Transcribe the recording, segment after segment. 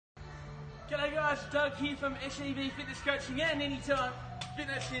G'day guys, Doug here from SEV Fitness Coaching and Anytime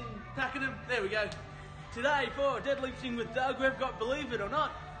Fitness in Pakenham. There we go. Today for Deadlifting with Doug, we've got, believe it or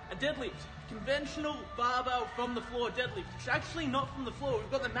not, a deadlift. Conventional barbell from the floor deadlift. It's actually not from the floor. We've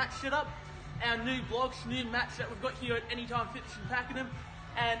got the mat set up, our new blocks, new mats that we've got here at Anytime Fitness in Pakenham,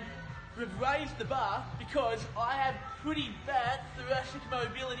 and we've raised the bar because I have pretty bad thoracic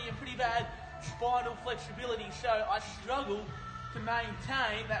mobility and pretty bad spinal flexibility, so I struggle to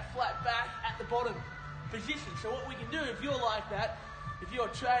maintain that flat back at the bottom position. So what we can do, if you're like that, if you're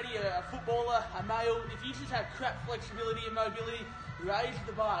a tradie, a footballer, a male, if you just have crap flexibility and mobility, raise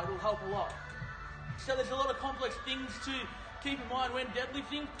the bar, it'll help a lot. So there's a lot of complex things to keep in mind when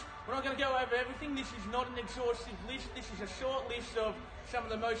deadlifting. We're not going to go over everything. This is not an exhaustive list. This is a short list of some of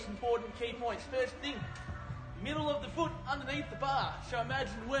the most important key points. First thing, middle of the foot underneath the bar. So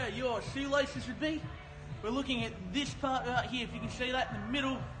imagine where your shoelaces would be. We're looking at this part right here, if you can see that, in the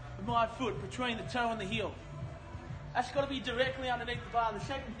middle of my foot, between the toe and the heel. That's got to be directly underneath the bar. The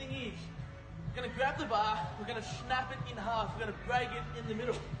second thing is, we're going to grab the bar, we're going to snap it in half, we're going to break it in the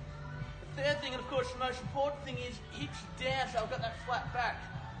middle. The third thing, and of course the most important thing, is hips down, so I've got that flat back.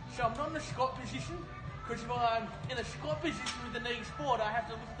 So I'm not in a squat position, because if I'm in a squat position with the knees forward, I have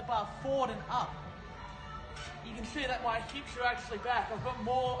to lift the bar forward and up. You can see that my hips are actually back. I've got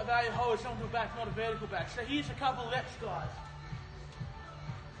more of a horizontal back, not a vertical back. So here's a couple of reps, guys.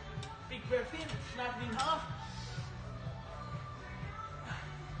 Big breath in, snap it in half.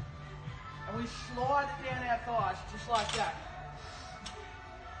 And we slide it down our thighs, just like that.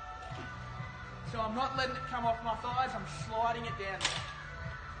 So I'm not letting it come off my thighs, I'm sliding it down there.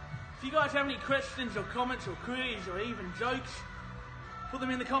 If you guys have any questions or comments or queries or even jokes, put them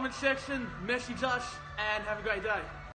in the comment section, message us, and have a great day.